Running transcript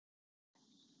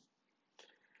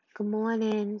Good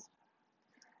morning.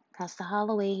 Pastor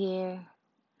Holloway here,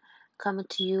 coming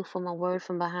to you from a word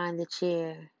from behind the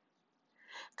chair.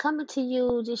 Coming to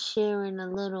you, just sharing a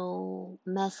little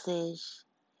message,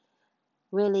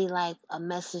 really like a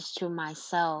message to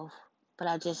myself, but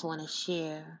I just want to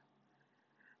share.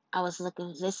 I was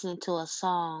listening to a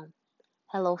song,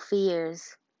 Hello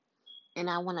Fears, and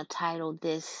I want to title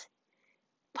this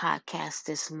podcast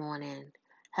this morning,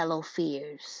 Hello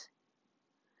Fears.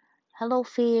 Hello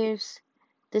Fears.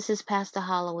 This is Pastor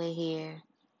Holloway here,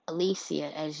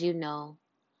 Alicia, as you know.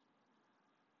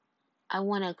 I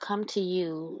want to come to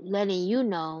you, letting you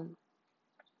know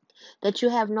that you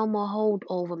have no more hold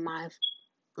over my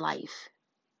life.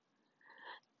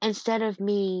 Instead of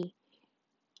me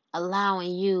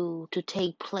allowing you to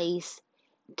take place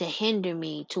to hinder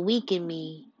me, to weaken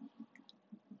me,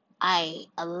 I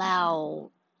allow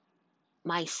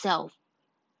myself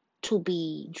to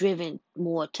be driven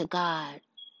more to God.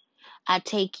 I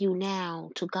take you now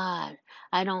to God.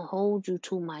 I don't hold you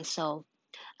to myself.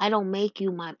 I don't make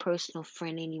you my personal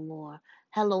friend anymore.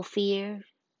 Hello, fear.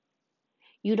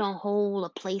 You don't hold a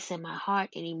place in my heart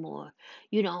anymore.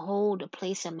 You don't hold a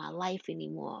place in my life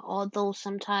anymore. Although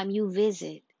sometimes you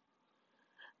visit,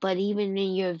 but even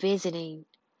in your visiting,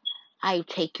 I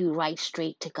take you right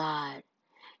straight to God.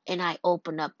 And I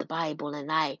open up the Bible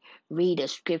and I read a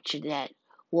scripture that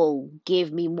will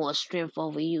give me more strength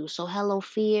over you. So, hello,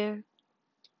 fear.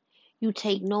 You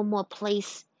take no more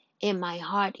place in my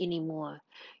heart anymore.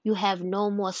 You have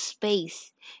no more space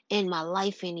in my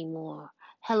life anymore.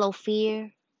 Hello,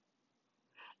 fear.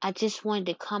 I just wanted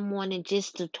to come on and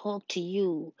just to talk to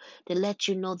you, to let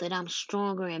you know that I'm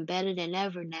stronger and better than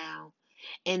ever now.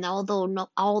 And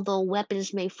although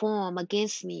weapons may form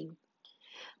against me,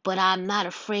 but I'm not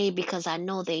afraid because I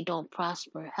know they don't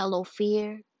prosper. Hello,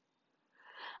 fear.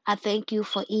 I thank you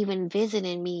for even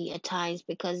visiting me at times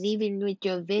because even with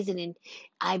your visiting,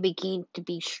 I begin to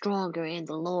be stronger in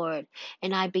the Lord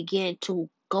and I begin to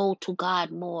go to God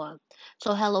more.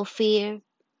 So, hello, fear.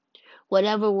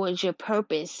 Whatever was your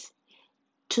purpose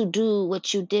to do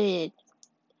what you did,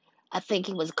 I think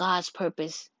it was God's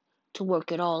purpose to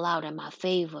work it all out in my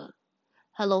favor.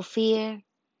 Hello, fear.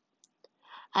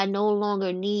 I no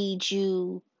longer need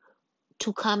you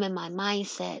to come in my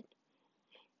mindset.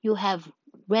 You have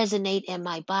resonate in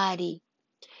my body.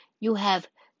 You have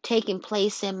taken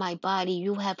place in my body.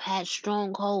 You have had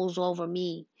strongholds over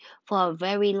me for a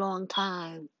very long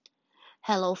time.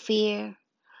 Hello, fear.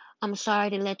 I'm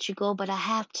sorry to let you go, but I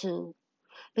have to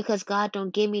because God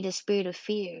don't give me the spirit of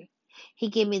fear. He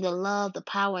give me the love, the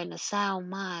power, and the sound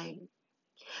mind.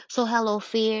 So hello,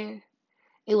 fear.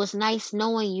 It was nice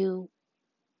knowing you,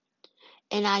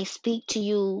 and I speak to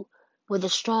you with a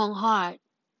strong heart,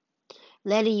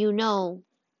 letting you know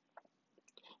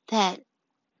that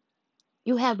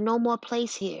you have no more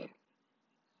place here.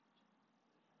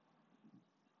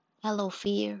 Hello,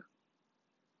 fear.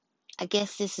 I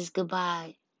guess this is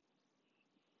goodbye.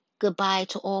 Goodbye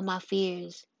to all my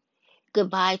fears.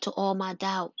 Goodbye to all my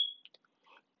doubt.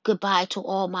 Goodbye to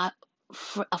all my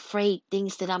afraid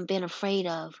things that I'm been afraid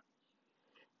of.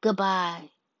 Goodbye.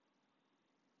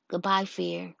 Goodbye,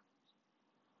 fear.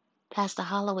 Pastor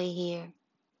Holloway here,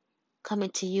 coming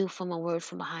to you from a word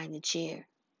from behind the chair.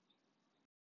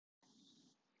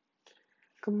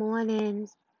 Good morning.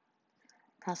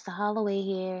 Pastor Holloway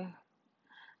here,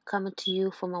 coming to you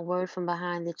from a word from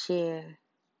behind the chair.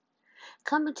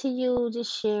 Coming to you,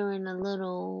 just sharing a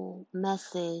little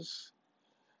message,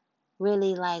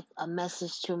 really like a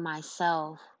message to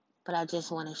myself, but I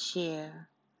just want to share.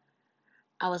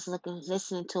 I was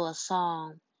listening to a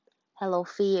song, Hello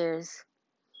Fears,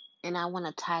 and I want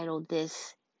to title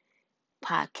this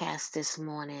podcast this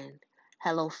morning,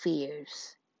 Hello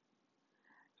Fears.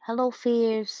 Hello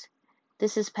Fears.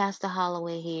 This is Pastor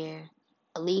Holloway here,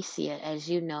 Alicia, as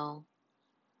you know.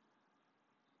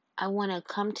 I want to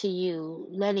come to you,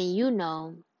 letting you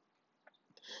know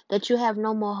that you have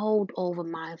no more hold over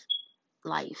my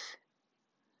life.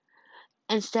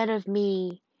 Instead of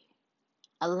me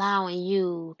allowing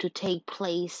you to take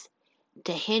place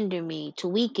to hinder me, to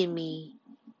weaken me,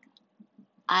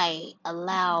 I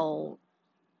allow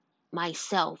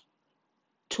myself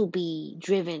to be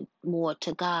driven more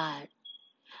to God.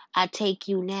 I take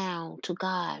you now to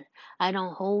God. I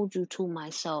don't hold you to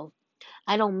myself.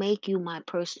 I don't make you my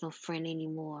personal friend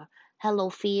anymore. Hello,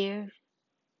 fear.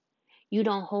 You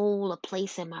don't hold a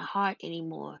place in my heart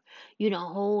anymore. You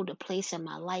don't hold a place in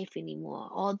my life anymore.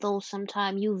 Although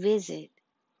sometimes you visit,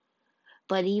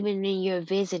 but even in your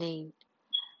visiting,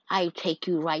 I take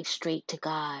you right straight to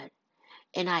God.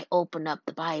 And I open up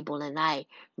the Bible and I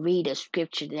read a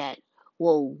scripture that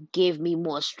will give me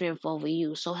more strength over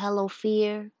you. So hello,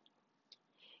 fear.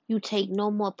 You take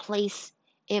no more place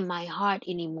in my heart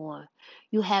anymore.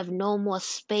 You have no more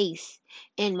space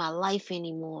in my life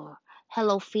anymore.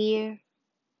 Hello, fear.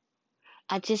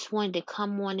 I just wanted to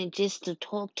come on and just to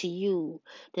talk to you,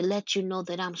 to let you know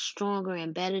that I'm stronger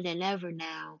and better than ever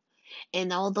now.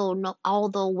 And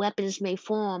although weapons may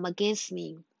form against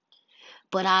me,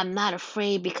 but I'm not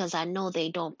afraid because I know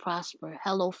they don't prosper.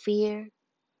 Hello, fear.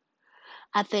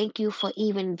 I thank you for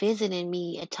even visiting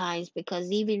me at times because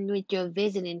even with your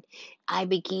visiting, I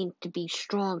begin to be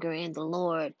stronger in the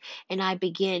Lord and I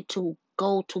begin to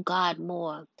go to God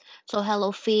more. So,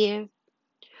 hello, fear.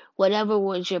 Whatever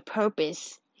was your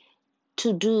purpose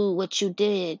to do what you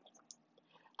did,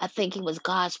 I think it was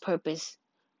God's purpose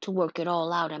to work it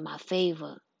all out in my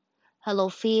favor. Hello,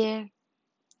 fear.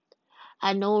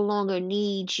 I no longer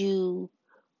need you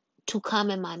to come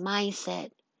in my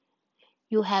mindset.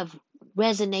 You have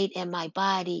resonate in my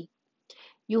body.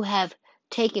 You have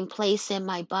taken place in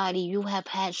my body. You have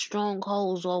had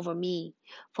strongholds over me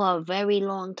for a very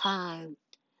long time.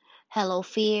 Hello,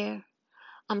 fear.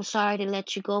 I'm sorry to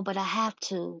let you go, but I have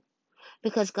to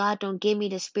because God don't give me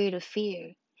the spirit of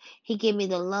fear. He give me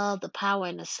the love, the power,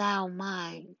 and the sound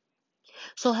mind.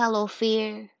 So hello,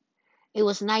 fear. It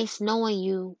was nice knowing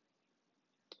you,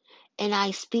 and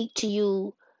I speak to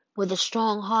you with a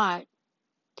strong heart,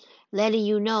 letting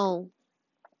you know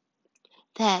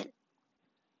that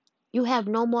you have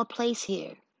no more place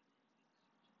here.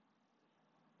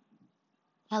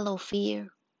 Hello, fear.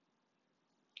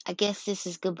 I guess this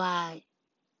is goodbye.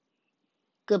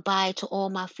 Goodbye to all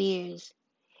my fears.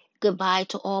 Goodbye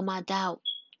to all my doubt.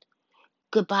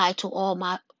 Goodbye to all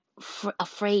my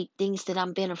afraid things that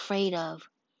I've been afraid of.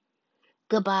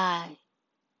 Goodbye.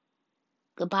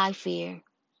 Goodbye, fear.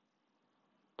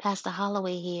 Pastor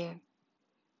Holloway here,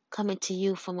 coming to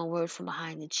you from a word from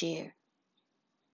behind the chair.